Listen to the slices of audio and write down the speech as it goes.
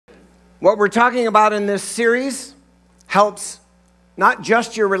What we're talking about in this series helps not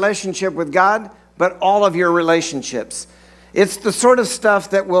just your relationship with God, but all of your relationships. It's the sort of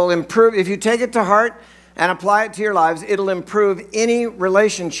stuff that will improve, if you take it to heart and apply it to your lives, it'll improve any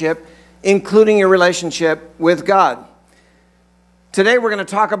relationship, including your relationship with God. Today we're going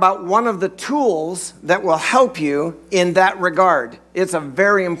to talk about one of the tools that will help you in that regard. It's a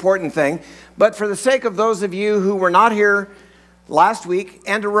very important thing, but for the sake of those of you who were not here last week,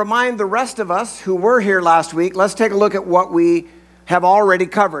 and to remind the rest of us who were here last week, let's take a look at what we have already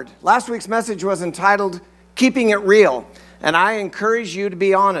covered. Last week's message was entitled, Keeping It Real, and I encourage you to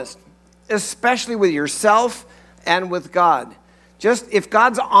be honest, especially with yourself and with God. Just if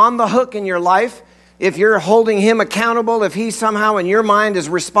God's on the hook in your life, if you're holding him accountable, if he somehow in your mind is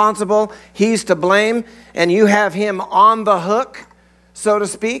responsible, he's to blame, and you have him on the hook, so to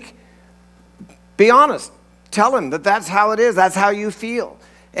speak, be honest. Tell him that that's how it is, that's how you feel.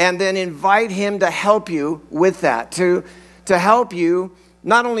 And then invite him to help you with that, to help you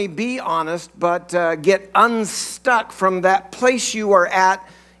not only be honest, but get unstuck from that place you are at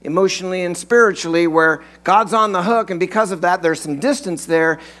emotionally and spiritually where God's on the hook, and because of that, there's some distance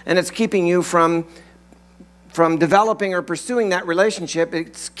there, and it's keeping you from developing or pursuing that relationship.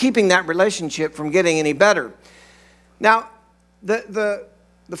 It's keeping that relationship from getting any better. Now, the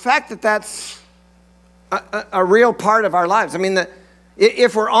fact that that's a real part of our lives. I mean,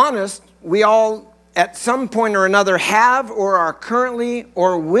 if we're honest, we all at some point or another have or are currently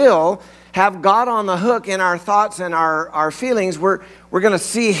or will have God on the hook in our thoughts and our feelings. We're going to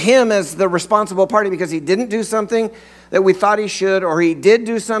see him as the responsible party because he didn't do something that we thought he should, or he did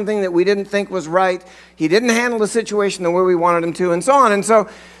do something that we didn't think was right. He didn't handle the situation the way we wanted him to, and so on. And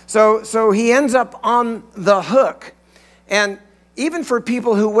so he ends up on the hook. And even for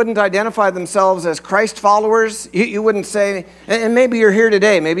people who wouldn't identify themselves as Christ followers, you wouldn't say, and maybe you're here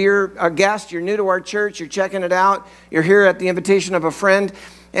today, maybe you're a guest, you're new to our church, you're checking it out, you're here at the invitation of a friend,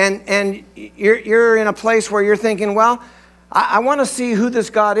 and you're in a place where you're thinking, well, I want to see who this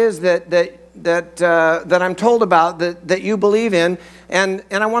God is that I'm told about, that you believe in, and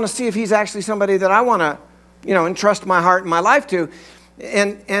I want to see if he's actually somebody that I want to, entrust my heart and my life to.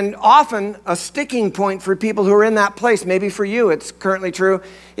 And often a sticking point for people who are in that place, maybe for you it's currently true,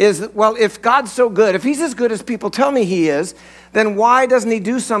 is that, well, if God's so good, if he's as good as people tell me he is, then why doesn't he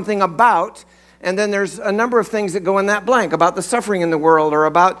do something about, and then there's a number of things that go in that blank, about the suffering in the world, or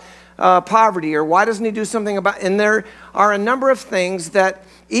about poverty, or why doesn't he do something about, and there are a number of things that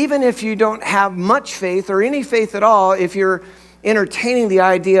even if you don't have much faith or any faith at all, if you're entertaining the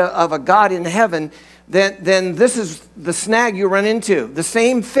idea of a God in heaven, then this is the snag you run into. The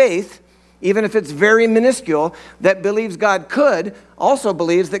same faith, even if it's very minuscule, that believes God could, also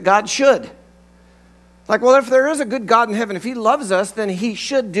believes that God should. Like, well, if there is a good God in heaven, if he loves us, then he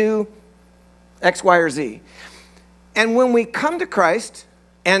should do X, Y, or Z. And when we come to Christ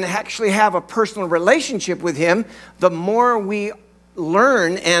and actually have a personal relationship with him, the more we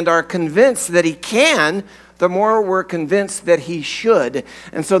learn and are convinced that he can, the more we're convinced that he should.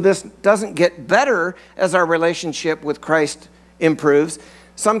 And so this doesn't get better as our relationship with Christ improves.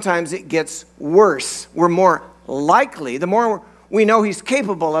 Sometimes it gets worse. We're more likely, the more we know he's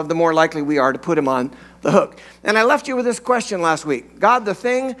capable of, the more likely we are to put him on the hook. And I left you with this question last week. God, the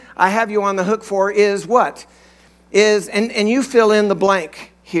thing I have you on the hook for is what? And you fill in the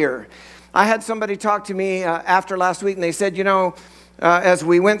blank here. I had somebody talk to me after last week, and they said, as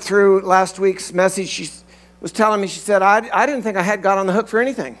we went through last week's message, she was telling me, she said, I didn't think I had God on the hook for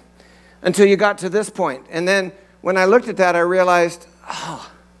anything until you got to this point. And then when I looked at that, I realized,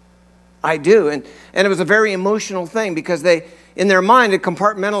 oh, I do. And it was a very emotional thing because in their mind, it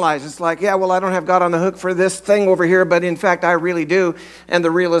compartmentalized. It's like, yeah, well, I don't have God on the hook for this thing over here, but in fact, I really do. And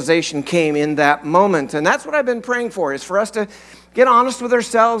the realization came in that moment. And that's what I've been praying for, is for us to get honest with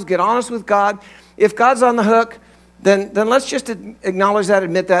ourselves, get honest with God. If God's on the hook, then let's just acknowledge that,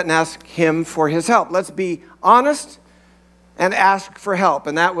 admit that, and ask him for his help. Let's be honest and ask for help.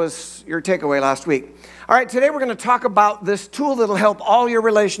 And that was your takeaway last week. All right, today we're going to talk about this tool that will help all your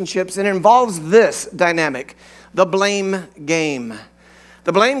relationships, and it involves this dynamic, the blame game.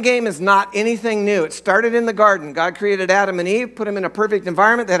 The blame game is not anything new. It started in the garden. God created Adam and Eve, put them in a perfect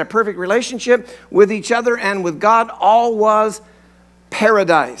environment. They had a perfect relationship with each other and with God. All was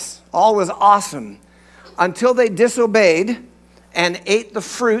paradise. All was awesome. Until they disobeyed and ate the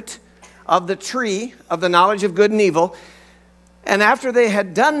fruit of the tree of the knowledge of good and evil. And after they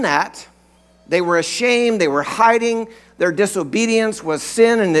had done that, they were ashamed, they were hiding. Their disobedience was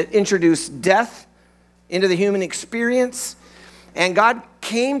sin, and it introduced death into the human experience. And God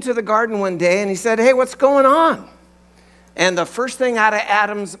came to the garden one day and he said, hey, what's going on? And the first thing out of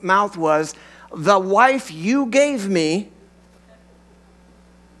Adam's mouth was, the wife you gave me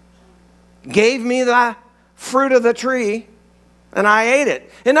the fruit of the tree, and I ate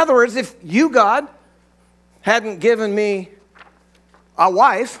it. In other words, if you, God, hadn't given me a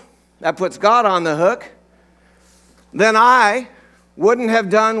wife, that puts God on the hook, then I wouldn't have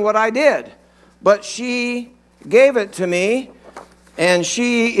done what I did. But she gave it to me, and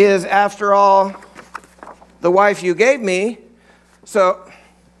she is, after all, the wife you gave me. So,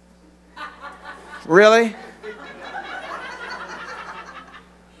 really?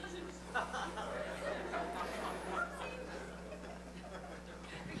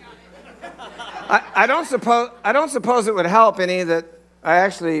 I don't suppose it would help any that I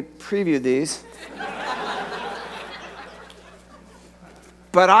actually previewed these.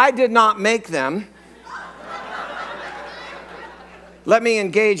 But I did not make them. Let me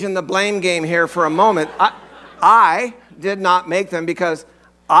engage in the blame game here for a moment. I did not make them because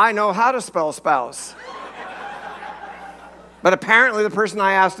I know how to spell spouse. But apparently the person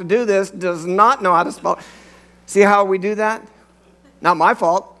I asked to do this does not know how to spell. See how we do that? Not my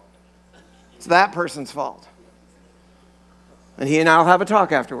fault. It's that person's fault. And he and I will have a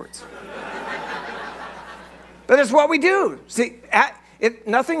talk afterwards. But it's what we do. See,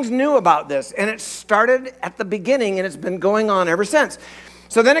 nothing's new about this. And it started at the beginning, and it's been going on ever since.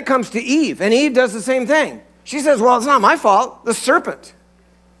 So then it comes to Eve, and Eve does the same thing. She says, well, it's not my fault. The serpent.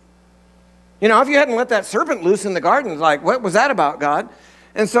 You know, if you hadn't let that serpent loose in the garden, it's like, what was that about, God?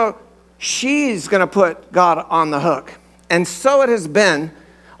 And so she's going to put God on the hook. And so it has been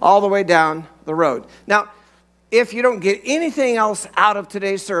all the way down the road. Now, if you don't get anything else out of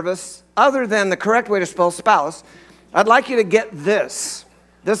today's service other than the correct way to spell spouse, I'd like you to get this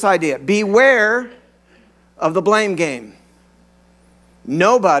idea. Beware of the blame game.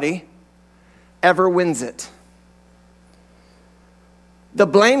 Nobody ever wins it. The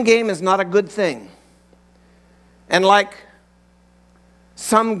blame game is not a good thing. And like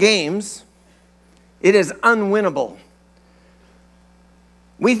some games, it is unwinnable.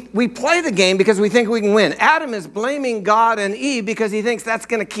 We play the game because we think we can win. Adam is blaming God and Eve because he thinks that's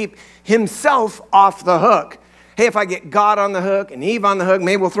going to keep himself off the hook. Hey, if I get God on the hook and Eve on the hook,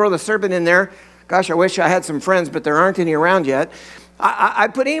 maybe we'll throw the serpent in there. Gosh, I wish I had some friends, but there aren't any around yet. I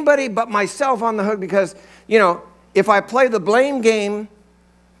put anybody but myself on the hook because, you know, if I play the blame game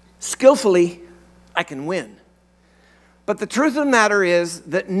skillfully, I can win. But the truth of the matter is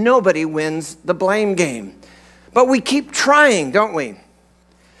that nobody wins the blame game. But we keep trying, don't we?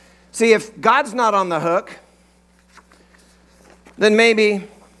 See, if God's not on the hook, then maybe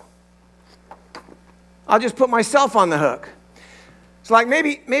I'll just put myself on the hook. It's like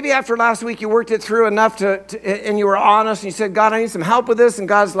maybe after last week you worked it through enough and you were honest and you said, God, I need some help with this. And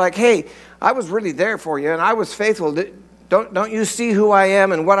God's like, hey, I was really there for you and I was faithful. Don't you see who I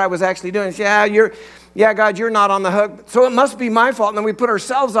am and what I was actually doing? Say, yeah, God, you're not on the hook. So it must be my fault. And then we put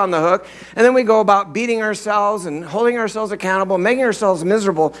ourselves on the hook. And then we go about beating ourselves and holding ourselves accountable, making ourselves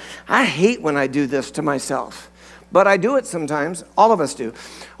miserable. I hate when I do this to myself. But I do it sometimes. All of us do.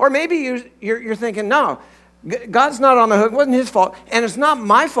 Or maybe you're thinking, no, God's not on the hook. It wasn't his fault. And it's not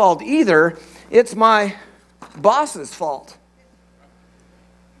my fault either. It's my boss's fault.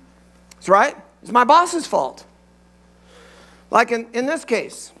 That's right. It's my boss's fault. Like in this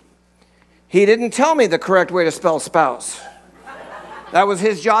case. He didn't tell me the correct way to spell spouse. That was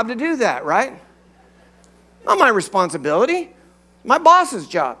his job to do that, right? Not my responsibility. My boss's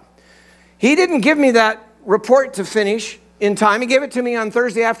job. He didn't give me that report to finish in time. He gave it to me on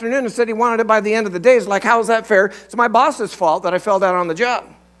Thursday afternoon and said he wanted it by the end of the day. It's like, how is that fair? It's my boss's fault that I fell down on the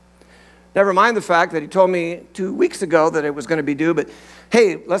job. Never mind the fact that he told me 2 weeks ago that it was going to be due. But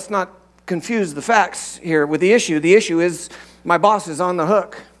hey, let's not confuse the facts here with the issue. The issue is my boss is on the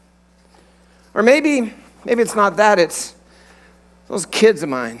hook. Or maybe it's not that, it's those kids of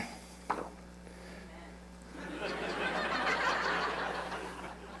mine.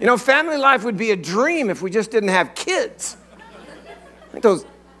 You know, family life would be a dream if we just didn't have kids. Like those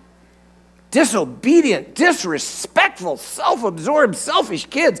disobedient, disrespectful, self-absorbed, selfish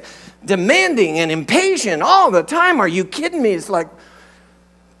kids, demanding and impatient all the time. Are you kidding me? It's like,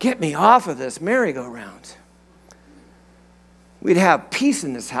 get me off of this merry-go-round. We'd have peace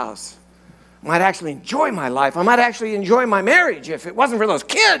in this house. I might actually enjoy my life. I might actually enjoy my marriage if it wasn't for those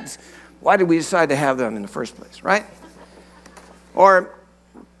kids. Why did we decide to have them in the first place, right? Or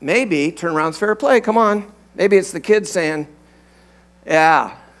maybe, turnaround's fair play, come on. Maybe it's the kids saying,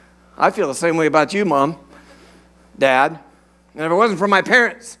 yeah, I feel the same way about you, Mom, Dad. And if it wasn't for my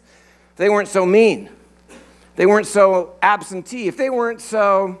parents, if they weren't so mean, if they weren't so absentee, if they weren't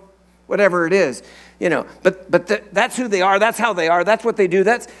so whatever it is. That's who they are. That's how they are. That's what they do.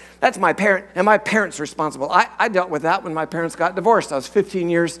 That's my parent, and my parents responsible. I dealt with that when my parents got divorced. I was 15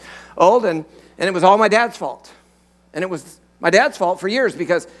 years old, and it was all my dad's fault. And it was my dad's fault for years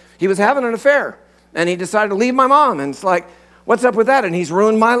because he was having an affair, and he decided to leave my mom. And it's like, what's up with that? And he's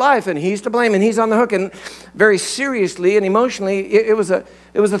ruined my life, and he's to blame, and he's on the hook. And very seriously and emotionally, it was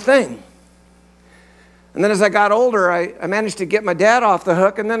a thing. And then as I got older, I managed to get my dad off the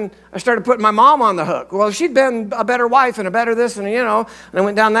hook, and then I started putting my mom on the hook. Well, she'd been a better wife and a better this, and and I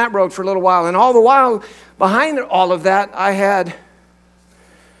went down that road for a little while. And all the while, behind all of that, I had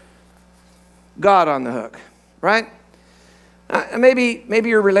God on the hook, right? Maybe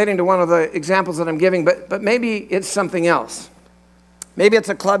you're relating to one of the examples that I'm giving, but maybe it's something else. Maybe it's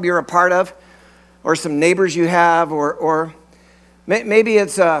a club you're a part of, or some neighbors you have, or maybe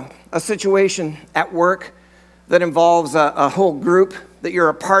it's a situation at work that involves a whole group that you're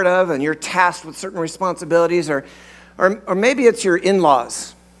a part of and you're tasked with certain responsibilities, or maybe it's your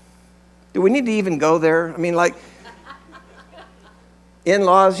in-laws. Do we need to even go there? I mean, like,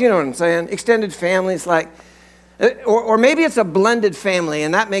 in-laws, you know what I'm saying? Extended families, like, or maybe it's a blended family,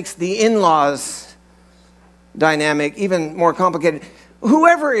 and that makes the in-laws dynamic even more complicated.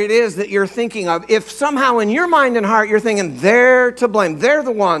 Whoever it is that you're thinking of, if somehow in your mind and heart you're thinking they're to blame, they're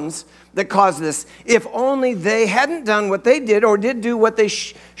the ones that caused this, if only they hadn't done what they did or did do what they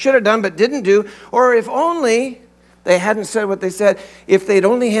should have done but didn't do, or if only they hadn't said what they said, if they'd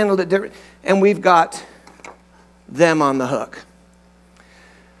only handled it different, and we've got them on the hook.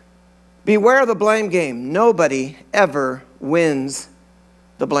 Beware of the blame game. Nobody ever wins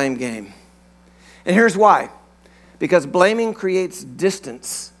the blame game. And here's why. Because blaming creates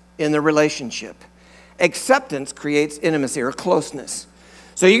distance in the relationship. Acceptance creates intimacy or closeness.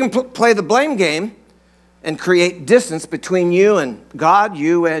 So you can play the blame game and create distance between you and God,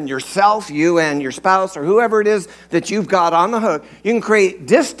 you and yourself, you and your spouse, or whoever it is that you've got on the hook. You can create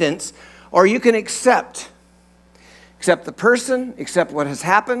distance, or you can accept the person, accept what has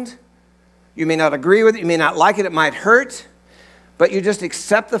happened. You may not agree with it, you may not like it, it might hurt, but you just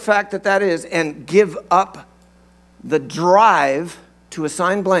accept the fact that that is and give up the drive to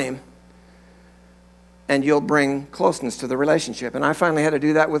assign blame, and you'll bring closeness to the relationship. And I finally had to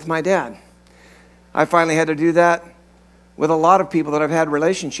do that with my dad. I finally had to do that with a lot of people that I've had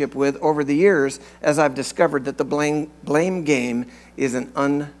relationship with over the years, as I've discovered that the blame game is an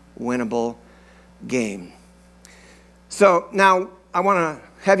unwinnable game. So now I want to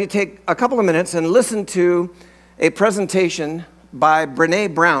have you take a couple of minutes and listen to a presentation by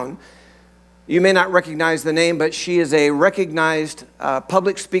Brené Brown. You may not recognize the name, but she is a recognized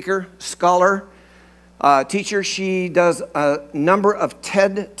public speaker, scholar, teacher. She does a number of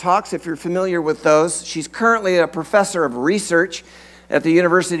TED Talks, if you're familiar with those. She's currently a professor of research at the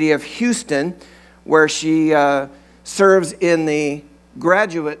University of Houston, where she serves in the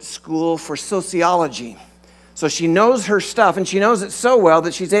graduate school for sociology. So she knows her stuff, and she knows it so well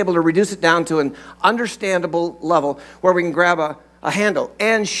that she's able to reduce it down to an understandable level where we can grab a handle.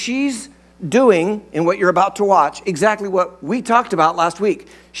 And she's doing, in what you're about to watch, exactly what we talked about last week.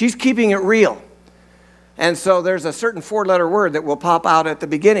 She's keeping it real. And so there's a certain four-letter word that will pop out at the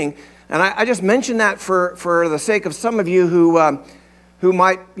beginning. And I just mention that for the sake of some of you who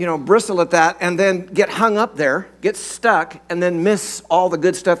might, bristle at that and then get hung up there, get stuck, and then miss all the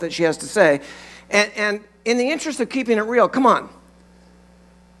good stuff that she has to say. And in the interest of keeping it real, come on.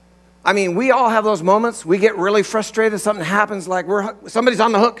 I mean, we all have those moments. We get really frustrated. Something happens, like somebody's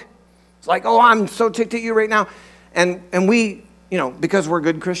on the hook. It's like, oh, I'm so ticked at you right now. And we, because we're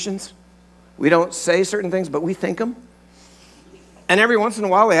good Christians, we don't say certain things, but we think them. And every once in a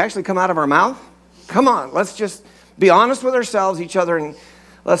while, they actually come out of our mouth. Come on, let's just be honest with ourselves, each other, and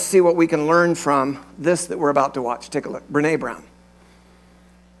let's see what we can learn from this that we're about to watch. Take a look. Brené Brown.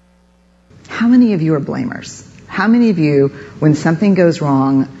 How many of you are blamers? How many of you, when something goes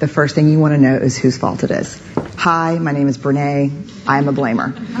wrong, the first thing you want to know is whose fault it is? Hi, my name is Brené. I am a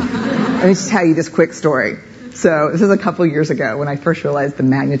blamer. Let me just tell you this quick story. So this is a couple years ago when I first realized the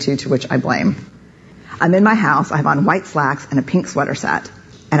magnitude to which I blame. I'm in my house. I have on white slacks and a pink sweater set,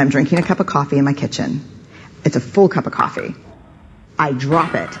 and I'm drinking a cup of coffee in my kitchen. It's a full cup of coffee. I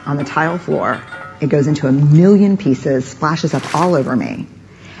drop it on the tile floor. It goes into a million pieces, splashes up all over me.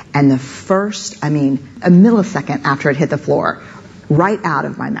 And a millisecond after it hit the floor, right out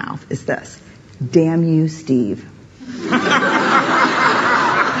of my mouth is this: "Damn you, Steve."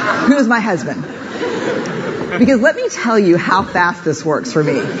 Who is my husband? Because let me tell you how fast this works for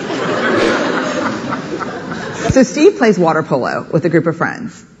me. So Steve plays water polo with a group of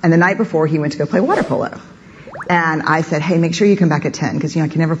friends. And the night before, he went to go play water polo. And I said, hey, make sure you come back at 10, because I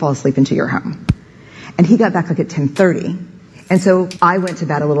can never fall asleep until you're home. And he got back like at 10:30. And so I went to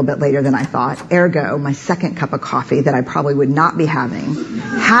bed a little bit later than I thought. Ergo, my second cup of coffee that I probably would not be having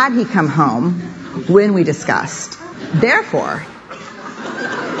had he come home when we discussed. Therefore,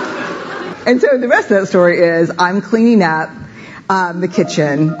 and so the rest of that story is I'm cleaning up the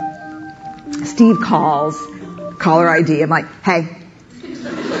kitchen. Steve calls, caller ID. I'm like, hey.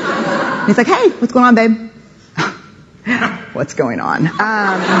 He's like, hey, what's going on, babe? What's going on?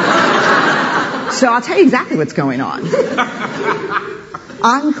 So I'll tell you exactly what's going on.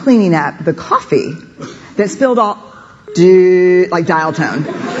 I'm cleaning up the coffee that spilled all, like dial tone.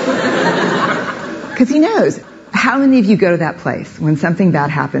 Because he knows. How many of you go to that place when something bad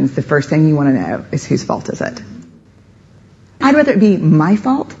happens, the first thing you want to know is whose fault is it? I'd rather it be my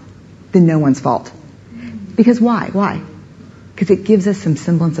fault than no one's fault. Because why? Why? Because it gives us some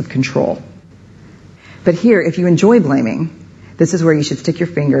semblance of control. But here, if you enjoy blaming, this is where you should stick your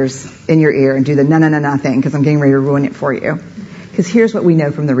fingers in your ear and do the na thing, because I'm getting ready to ruin it for you. Because here's what we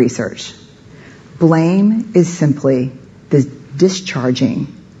know from the research. Blame is simply the discharging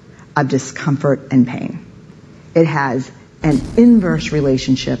of discomfort and pain. It has an inverse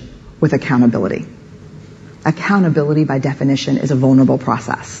relationship with accountability. Accountability, by definition, is a vulnerable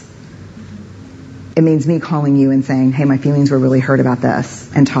process. It means me calling you and saying, hey, my feelings were really hurt about this,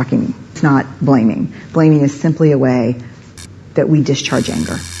 and talking. It's not blaming. Blaming is simply a way that we discharge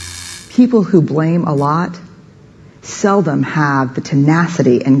anger. People who blame a lot seldom have the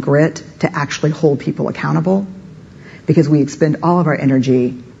tenacity and grit to actually hold people accountable, because we expend all of our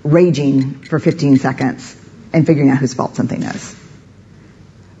energy raging for 15 seconds and figuring out whose fault something is.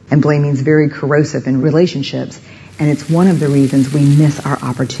 And blaming is very corrosive in relationships, and it's one of the reasons we miss our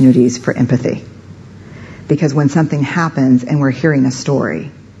opportunities for empathy. Because when something happens and we're hearing a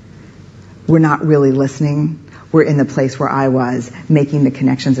story, we're not really listening. We're in the place where I was, making the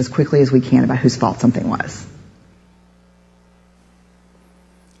connections as quickly as we can about whose fault something was.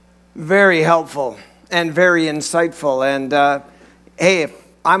 Very helpful and very insightful. And hey, if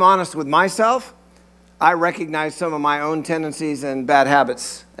I'm honest with myself, I recognize some of my own tendencies and bad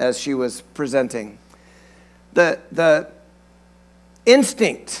habits as she was presenting. The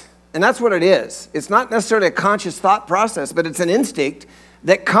instinct, and that's what it is. It's not necessarily a conscious thought process, but it's an instinct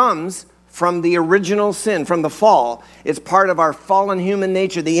that comes from the original sin, from the fall. It's part of our fallen human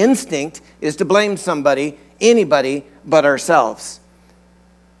nature. The instinct is to blame somebody, anybody but ourselves.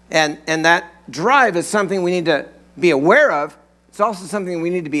 And that drive is something we need to be aware of. It's also something we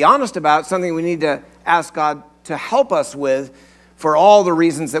need to be honest about, something we need to ask God to help us with for all the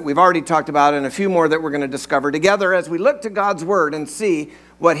reasons that we've already talked about, and a few more that we're going to discover together as we look to God's Word and see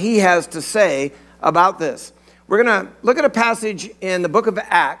what He has to say about this. We're going to look at a passage in the book of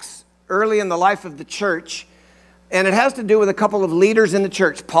Acts, early in the life of the church, and it has to do with a couple of leaders in the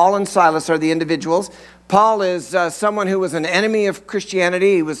church. Paul and Silas are the individuals. Paul is someone who was an enemy of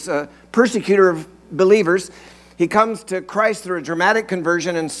Christianity. He was a persecutor of believers. He comes to Christ through a dramatic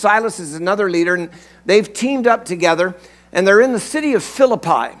conversion, and Silas is another leader, and they've teamed up together, and they're in the city of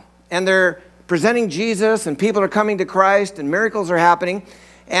Philippi, and they're presenting Jesus, and people are coming to Christ, and miracles are happening,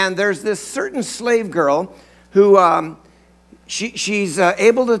 and there's this certain slave girl who she's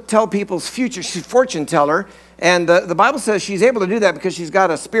able to tell people's future. She's a fortune teller, and the Bible says she's able to do that because she's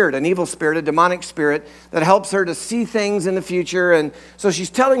got a spirit, an evil spirit, a demonic spirit that helps her to see things in the future. And so she's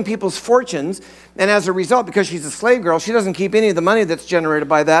telling people's fortunes, and as a result, because she's a slave girl, she doesn't keep any of the money that's generated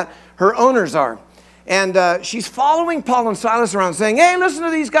by that. Her owners are. And she's following Paul and Silas around saying, hey, listen to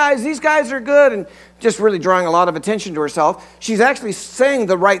these guys are good, and just really drawing a lot of attention to herself. She's actually saying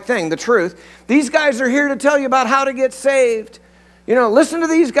the right thing, the truth. These guys are here to tell you about how to get saved. You know, listen to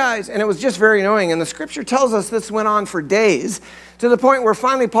these guys. And it was just very annoying. And the scripture tells us this went on for days, to the point where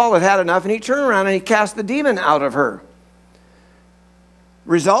finally Paul had had enough, and he turned around and he cast the demon out of her.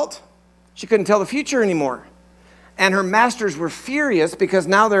 Result? She couldn't tell the future anymore. And her masters were furious because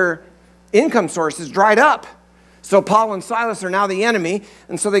now their income sources dried up. So Paul and Silas are now the enemy.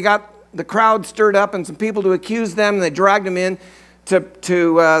 And so they got the crowd stirred up and some people to accuse them. And they dragged them in to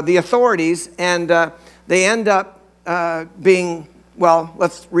the authorities. And they end up being... Well,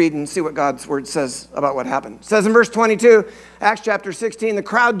 let's read and see what God's word says about what happened. It says in verse 22, Acts chapter 16, the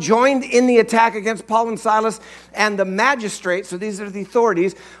crowd joined in the attack against Paul and Silas, and the magistrates, so these are the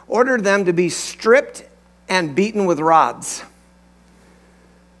authorities, ordered them to be stripped and beaten with rods.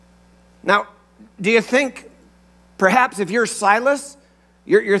 Now, do you think, perhaps if you're Silas,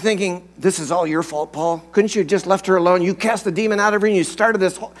 you're thinking, this is all your fault, Paul? Couldn't you have just left her alone? You cast the demon out of her and you started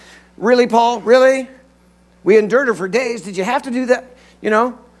this whole... Really, Paul? Really? We endured her for days. Did you have to do that? You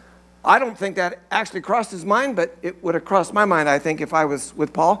know, I don't think that actually crossed his mind, but it would have crossed my mind, I think, if I was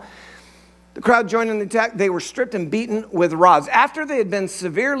with Paul. The crowd joined in the attack. They were stripped and beaten with rods. After they had been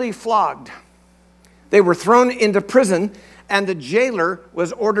severely flogged, they were thrown into prison, and the jailer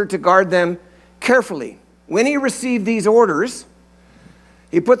was ordered to guard them carefully. When he received these orders,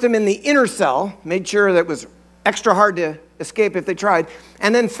 he put them in the inner cell, made sure that it was extra hard to escape if they tried,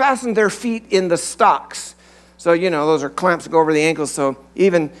 and then fastened their feet in the stocks. So, those are clamps that go over the ankles, so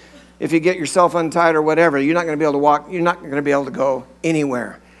even if you get yourself untied or whatever, you're not going to be able to walk, you're not going to be able to go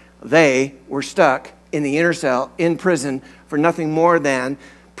anywhere. They were stuck in the inner cell, in prison, for nothing more than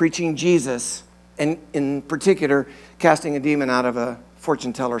preaching Jesus, and in particular, casting a demon out of a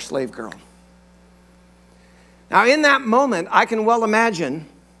fortune teller slave girl. Now, in that moment, I can well imagine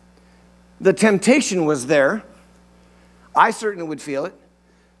the temptation was there. I certainly would feel it,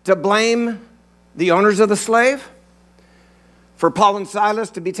 to blame the owners of the slave, for Paul and Silas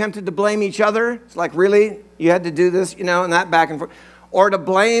to be tempted to blame each other. It's like, really? You had to do this, and that back and forth. Or to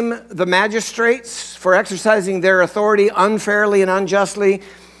blame the magistrates for exercising their authority unfairly and unjustly.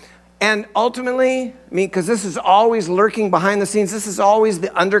 And ultimately, because this is always lurking behind the scenes, this is always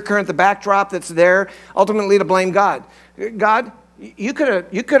the undercurrent, the backdrop that's there, ultimately to blame God. God, you could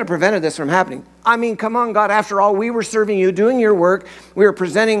have prevented this from happening. Come on, God, after all, we were serving you, doing your work. We were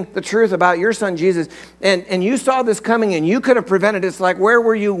presenting the truth about your son, Jesus. And you saw this coming, and you could have prevented it. It's like, where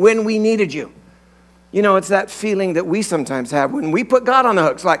were you when we needed you? It's that feeling that we sometimes have when we put God on the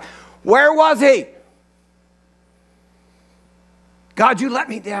hook. It's like, where was he? God, you let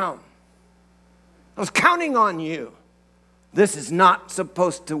me down. I was counting on you. This is not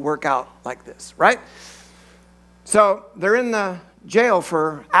supposed to work out like this, right? So they're in the jail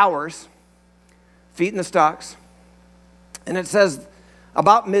for hours, feet in the stocks. And it says,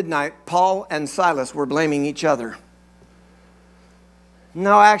 about midnight, Paul and Silas were blaming each other.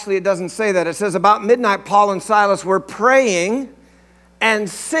 No, actually, it doesn't say that. It says, about midnight, Paul and Silas were praying and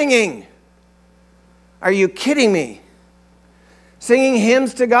singing. Are you kidding me? Singing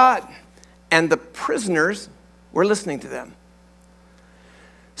hymns to God. And the prisoners were listening to them.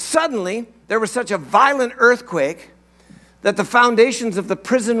 Suddenly, there was such a violent earthquake that the foundations of the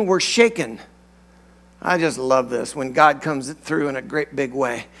prison were shaken. I just love this when God comes through in a great big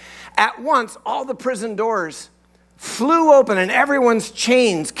way. At once, all the prison doors flew open and everyone's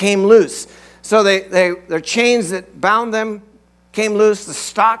chains came loose. So their chains that bound them came loose. The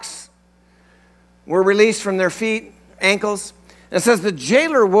stocks were released from their feet, ankles. And it says the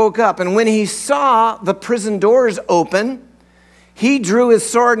jailer woke up, and when he saw the prison doors open, he drew his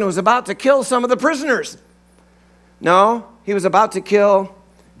sword and was about to kill some of the prisoners. No, he was about to kill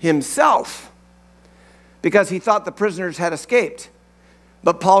himself because he thought the prisoners had escaped.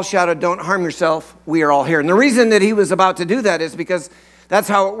 But Paul shouted, "Don't harm yourself. We are all here." And the reason that he was about to do that is because that's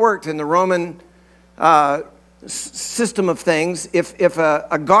how it worked in the Roman system of things. If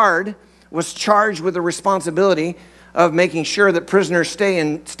a guard was charged with the responsibility of making sure that prisoners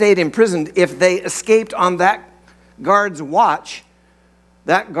stayed imprisoned, if they escaped on that guard's watch,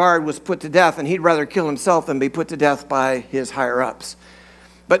 that guard was put to death, and he'd rather kill himself than be put to death by his higher-ups.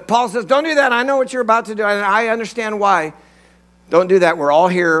 But Paul says, don't do that. I know what you're about to do, and I understand why. Don't do that. We're all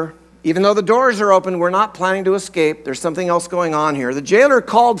here. Even though the doors are open, we're not planning to escape. There's something else going on here. The jailer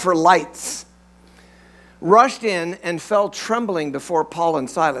called for lights, rushed in, and fell trembling before Paul and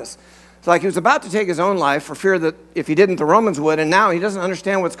Silas. It's like he was about to take his own life for fear that if he didn't, the Romans would, and now he doesn't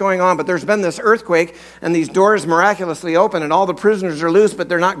understand what's going on. But there's been this earthquake, and these doors miraculously open, and all the prisoners are loose, but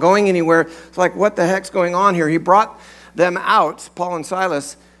they're not going anywhere. It's like, what the heck's going on here? He brought them out, Paul and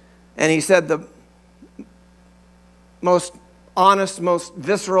Silas, and he said the most honest, most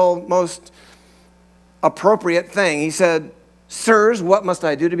visceral, most appropriate thing. He said, "Sirs, what must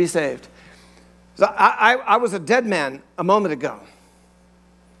I do to be saved?" So I was a dead man a moment ago.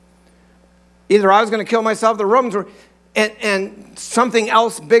 Either I was going to kill myself, the Romans were, and something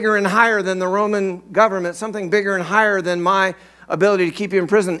else bigger and higher than the Roman government, something bigger and higher than my ability to keep you in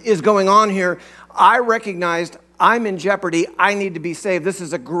prison is going on here. I recognized I'm in jeopardy. I need to be saved. This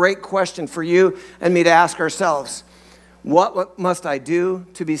is a great question for you and me to ask ourselves. What must I do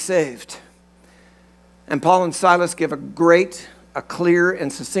to be saved? And Paul and Silas give a clear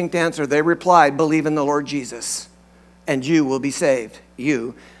and succinct answer. They replied, believe in the Lord Jesus, and you will be saved,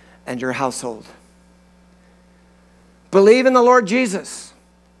 you and your household. Believe in the Lord Jesus.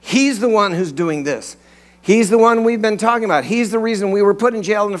 He's the one who's doing this. He's the one we've been talking about. He's the reason we were put in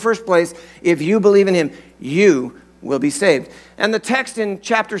jail in the first place. If you believe in him, you will be saved. And the text in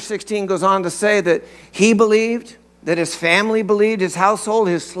chapter 16 goes on to say that he believed, that his family believed, his household,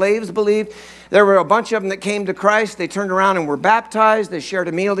 his slaves believed. There were a bunch of them that came to Christ. They turned around and were baptized. They shared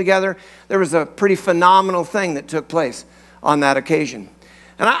a meal together. There was a pretty phenomenal thing that took place on that occasion.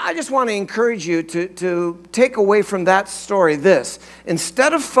 And I just want to encourage you to take away from that story this.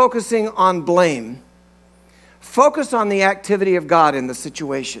 Instead of focusing on blame, focus on the activity of God in the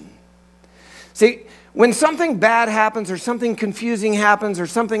situation. See, when something bad happens or something confusing happens or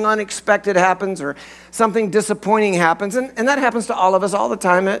something unexpected happens or something disappointing happens, and that happens to all of us all the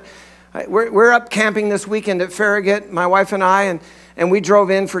time. We're up camping this weekend at Farragut, my wife and I, and we drove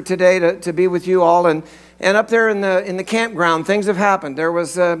in for today to be with you all. And up there in the campground, things have happened. There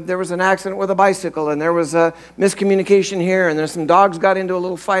was an accident with a bicycle, and there was a miscommunication here, and there's some dogs got into a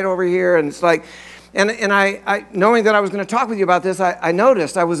little fight over here, and it's like, and I knowing that I was going to talk with you about this, I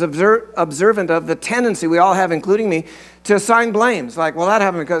noticed, I was observant of the tendency we all have, including me, to assign blames. Like, well, that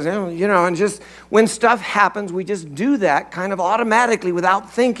happened because, and just when stuff happens, we just do that kind of automatically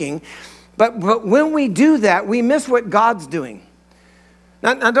without thinking. But when we do that, we miss what God's doing.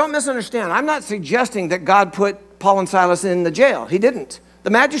 Now, don't misunderstand. I'm not suggesting that God put Paul and Silas in the jail. He didn't.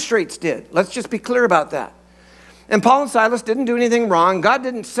 The magistrates did. Let's just be clear about that. And Paul and Silas didn't do anything wrong. God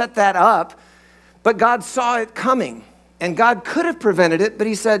didn't set that up, but God saw it coming. And God could have prevented it, but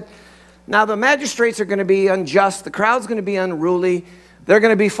he said, now the magistrates are going to be unjust. The crowd's going to be unruly. They're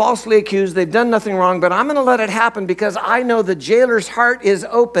going to be falsely accused. They've done nothing wrong, but I'm going to let it happen because I know the jailer's heart is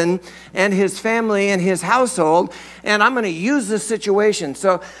open and his family and his household, and I'm going to use this situation.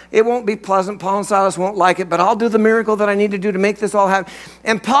 So it won't be pleasant. Paul and Silas won't like it, but I'll do the miracle that I need to do to make this all happen.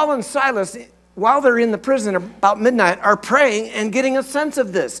 And Paul and Silas, while they're in the prison about midnight, are praying and getting a sense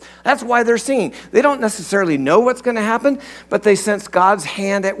of this. That's why they're singing. They don't necessarily know what's going to happen, but they sense God's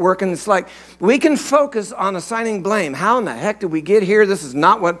hand at work. And it's like, we can focus on assigning blame. How in the heck did we get here? This is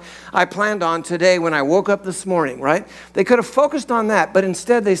not what I planned on today when I woke up this morning, right? They could have focused on that, but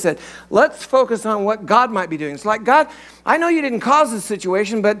instead they said, let's focus on what God might be doing. It's like, God, I know you didn't cause this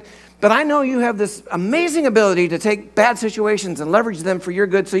situation, but I know you have this amazing ability to take bad situations and leverage them for your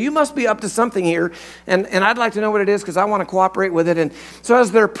good. So you must be up to something here. And I'd like to know what it is because I want to cooperate with it. And so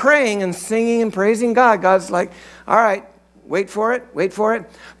as they're praying and singing and praising God, God's like, all right, wait for it, wait for it.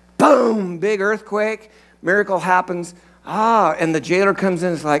 Boom, big earthquake, miracle happens. And the jailer comes in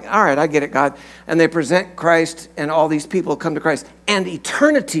and is like, all right, I get it, God. And they present Christ and all these people come to Christ. And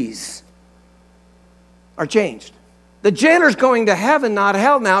eternities are changed. The jailer's going to heaven, not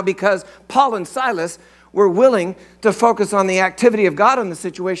hell now, because Paul and Silas were willing to focus on the activity of God in the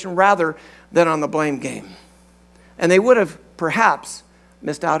situation rather than on the blame game. And they would have perhaps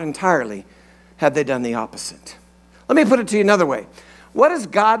missed out entirely had they done the opposite. Let me put it to you another way. What is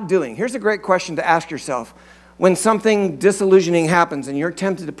God doing? Here's a great question to ask yourself. When something disillusioning happens and you're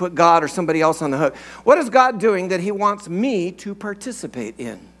tempted to put God or somebody else on the hook, what is God doing that he wants me to participate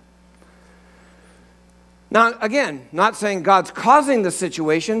in? Now, again, not saying God's causing the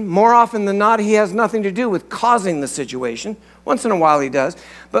situation. More often than not, he has nothing to do with causing the situation. Once in a while he does,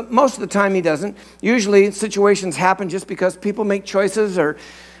 but most of the time he doesn't. Usually situations happen just because people make choices or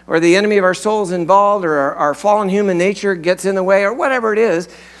the enemy of our soul is involved or our fallen human nature gets in the way or whatever it is.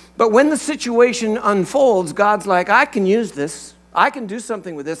 But when the situation unfolds, God's like, I can use this. I can do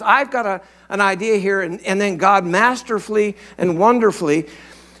something with this. I've got an idea here. And then God masterfully and wonderfully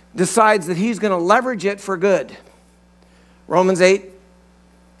decides that he's going to leverage it for good. Romans 8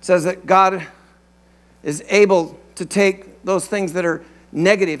 says that God is able to take those things that are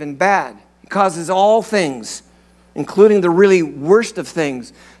negative and bad. He causes all things, including the really worst of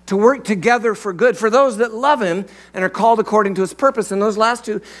things, to work together for good for those that love him and are called according to his purpose. And those last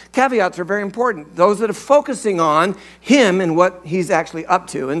two caveats are very important. Those that are focusing on him and what he's actually up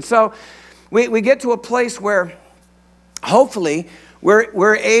to. And so we get to a place where hopefully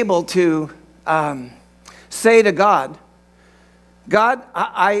we're able to say to God, God,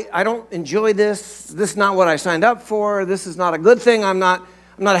 I don't enjoy this. This is not what I signed up for. This is not a good thing. I'm not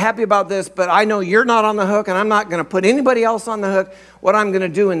happy about this, but I know you're not on the hook, and I'm not going to put anybody else on the hook. What I'm going to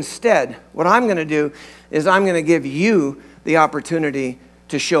do instead, what I'm going to do is I'm going to give you the opportunity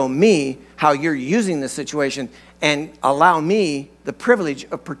to show me how you're using this situation and allow me the privilege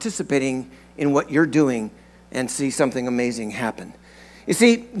of participating in what you're doing and see something amazing happen. You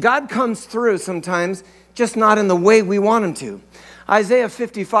see, God comes through sometimes, just not in the way we want him to. Isaiah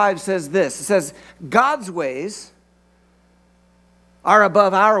 55 says this. It says, God's ways are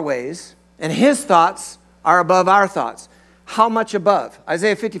above our ways, and his thoughts are above our thoughts. How much above?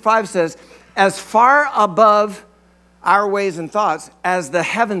 Isaiah 55 says, as far above our ways and thoughts as the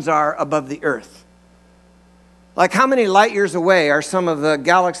heavens are above the earth. Like how many light years away are some of the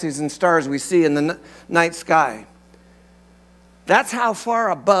galaxies and stars we see in the night sky? That's how far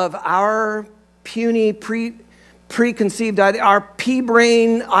above our puny, preconceived idea, our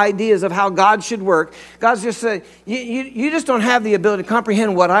pea-brain ideas of how God should work. God's just saying, you just don't have the ability to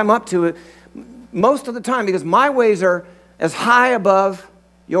comprehend what I'm up to most of the time, because my ways are as high above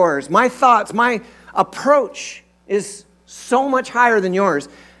yours. My thoughts, my approach is so much higher than yours.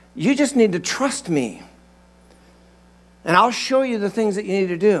 You just need to trust me. And I'll show you the things that you need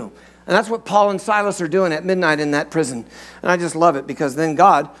to do. And that's what Paul and Silas are doing at midnight in that prison. And I just love it, because then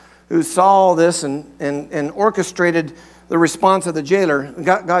God, who saw all this and orchestrated the response of the jailer,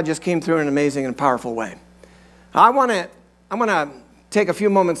 God just came through in an amazing and powerful way. I'm going to take a few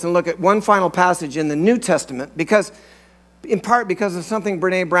moments and look at one final passage in the New Testament, because, in part because of something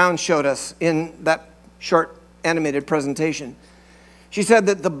Brene Brown showed us in that short animated presentation. She said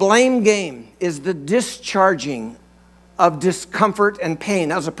that the blame game is the discharging of discomfort and pain.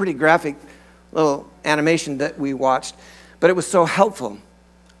 That was a pretty graphic little animation that we watched, but it was so helpful.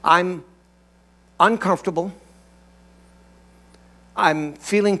 I'm uncomfortable. I'm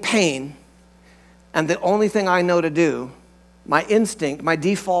feeling pain, and the only thing I know to do, my instinct, my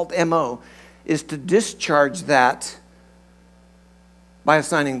default MO, is to discharge that by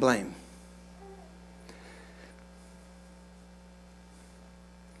assigning blame.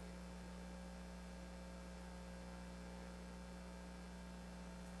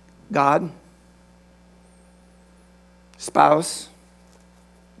 God, spouse,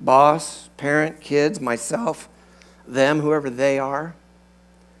 boss, parent, kids, myself, them, whoever they are.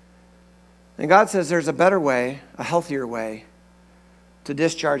 And God says there's a better way, a healthier way to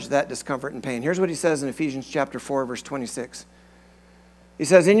discharge that discomfort and pain. Here's what he says in Ephesians chapter 4, verse 26. He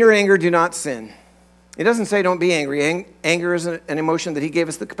says, in your anger, do not sin. He doesn't say don't be angry. Anger is an emotion that he gave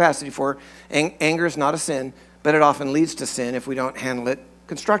us the capacity for. Anger is not a sin, but it often leads to sin if we don't handle it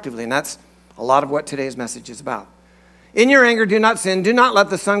constructively. And that's a lot of what today's message is about. In your anger, do not sin. Do not let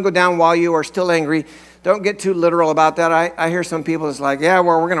the sun go down while you are still angry. Don't get too literal about that. I hear some people, it's like, yeah,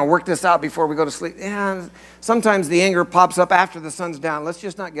 well, we're going to work this out before we go to sleep. Yeah, sometimes the anger pops up after the sun's down. Let's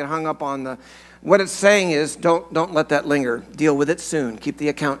just not get hung up on the... What it's saying is don't let that linger. Deal with it soon. Keep the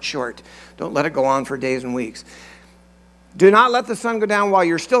account short. Don't let it go on for days and weeks. Do not let the sun go down while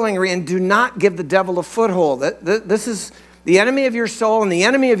you're still angry, and do not give the devil a foothold. This is the enemy of your soul and the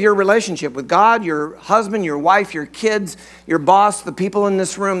enemy of your relationship with God, your husband, your wife, your kids, your boss, the people in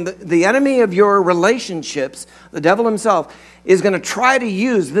this room. The enemy of your relationships, the devil himself, is going to try to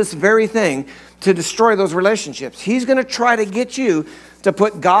use this very thing to destroy those relationships. He's going to try to get you to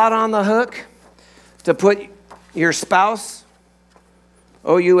put God on the hook, to put your spouse,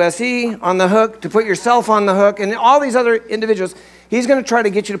 O-U-S-E, on the hook, to put yourself on the hook, and all these other individuals. He's going to try to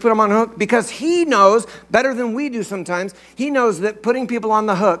get you to put them on the hook, because he knows, better than we do sometimes, he knows that putting people on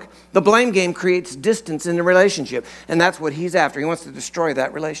the hook, the blame game, creates distance in the relationship. And that's what he's after. He wants to destroy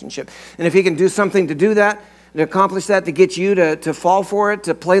that relationship. And if he can do something to do that, to accomplish that, to get you to fall for it,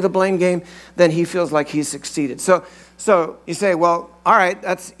 to play the blame game, then he feels like he's succeeded. So you say, well, all right,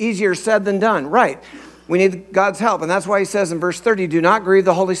 that's easier said than done. Right. We need God's help. And that's why he says in verse 30, do not grieve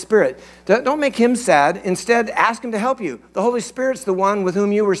the Holy Spirit. Don't make him sad. Instead, ask him to help you. The Holy Spirit's the one with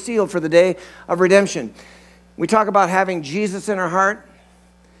whom you were sealed for the day of redemption. We talk about having Jesus in our heart.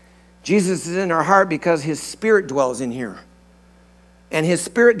 Jesus is in our heart because his Spirit dwells in here. And his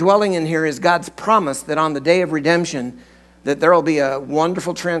Spirit dwelling in here is God's promise that on the day of redemption, that there will be a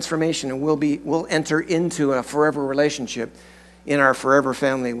wonderful transformation, and we'll enter into a forever relationship in our forever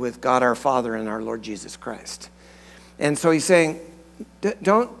family with God our Father and our Lord Jesus Christ. And so he's saying,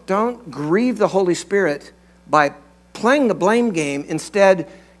 don't grieve the Holy Spirit by playing the blame game. Instead,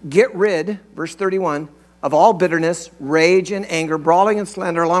 get rid, verse 31, of all bitterness, rage, and anger, brawling and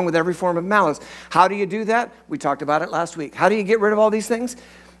slander, along with every form of malice. How do you do that? We talked about it last week. How do you get rid of all these things?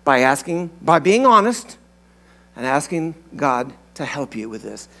 By being honest and asking God to help you with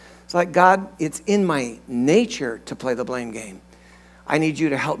this. It's like, God, it's in my nature to play the blame game. I need you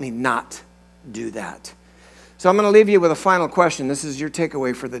to help me not do that. So I'm going to leave you with a final question. This is your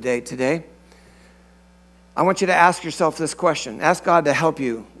takeaway for the day today. I want you to ask yourself this question. Ask God to help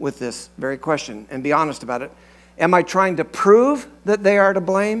you with this very question and be honest about it. Am I trying to prove that they are to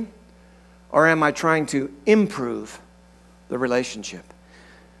blame, or am I trying to improve the relationship?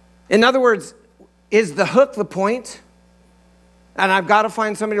 In other words, is the hook the point? And I've got to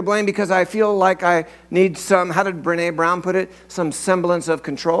find somebody to blame because I feel like I need some, how did Brene Brown put it, some semblance of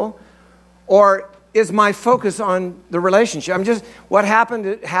control? Or is my focus on the relationship? What happened,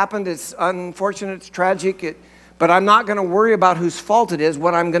 it happened. It's unfortunate, it's tragic, but I'm not going to worry about whose fault it is.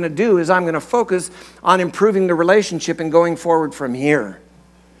 What I'm going to do is I'm going to focus on improving the relationship and going forward from here.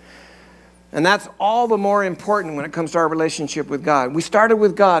 And that's all the more important when it comes to our relationship with God. We started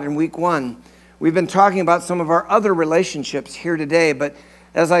with God in week 1. We've been talking about some of our other relationships here today, but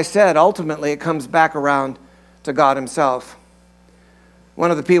as I said, ultimately it comes back around to God himself. One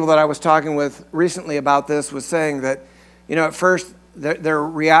of the people that I was talking with recently about this was saying that, at first their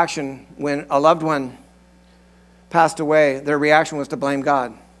reaction when a loved one passed away, their reaction was to blame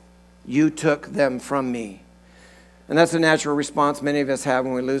God. You took them from me. And that's a natural response many of us have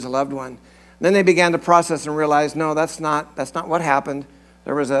when we lose a loved one. And then they began to process and realize, no, that's not what happened.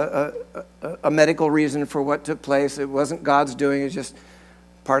 There was a medical reason for what took place. It wasn't God's doing. It's just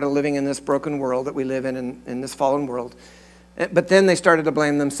part of living in this broken world that we live in this fallen world. But then they started to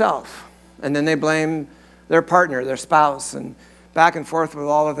blame themselves. And then they blame their partner, their spouse, and back and forth with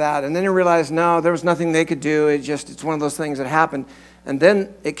all of that. And then they realized, no, there was nothing they could do. It's one of those things that happened. And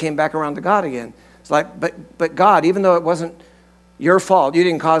then it came back around to God again. It's like, but God, even though it wasn't your fault, you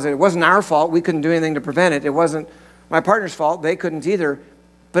didn't cause it. It wasn't our fault. We couldn't do anything to prevent it. It wasn't my partner's fault. They couldn't either.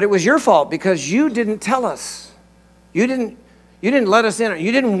 But it was your fault because you didn't tell us. You didn't let us in.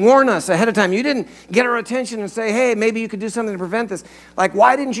 You didn't warn us ahead of time. You didn't get our attention and say, hey, maybe you could do something to prevent this. Like,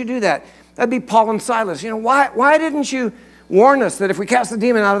 why didn't you do that? That'd be Paul and Silas. Why didn't you warn us that if we cast the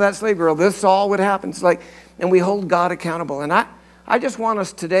demon out of that slave girl, this all would happen? It's like, and we hold God accountable. And I just want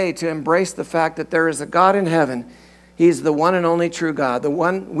us today to embrace the fact that there is a God in heaven. He's the one and only true God, the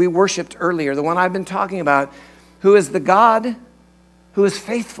one we worshiped earlier, the one I've been talking about, who is the God who is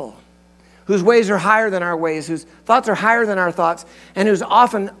faithful, whose ways are higher than our ways, whose thoughts are higher than our thoughts, and who's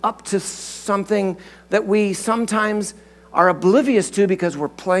often up to something that we sometimes are oblivious to because we're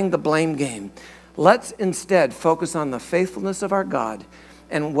playing the blame game. Let's instead focus on the faithfulness of our God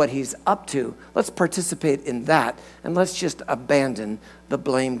and what he's up to. Let's participate in that, and let's just abandon the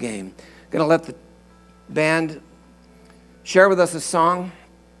blame game. I'm going to let the band share with us a song.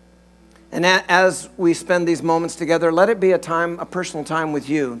 And as we spend these moments together, let it be a personal time with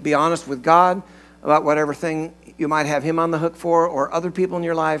you. Be honest with God about whatever thing you might have him on the hook for or other people in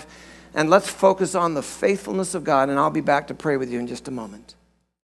your life. And let's focus on the faithfulness of God, and I'll be back to pray with you in just a moment.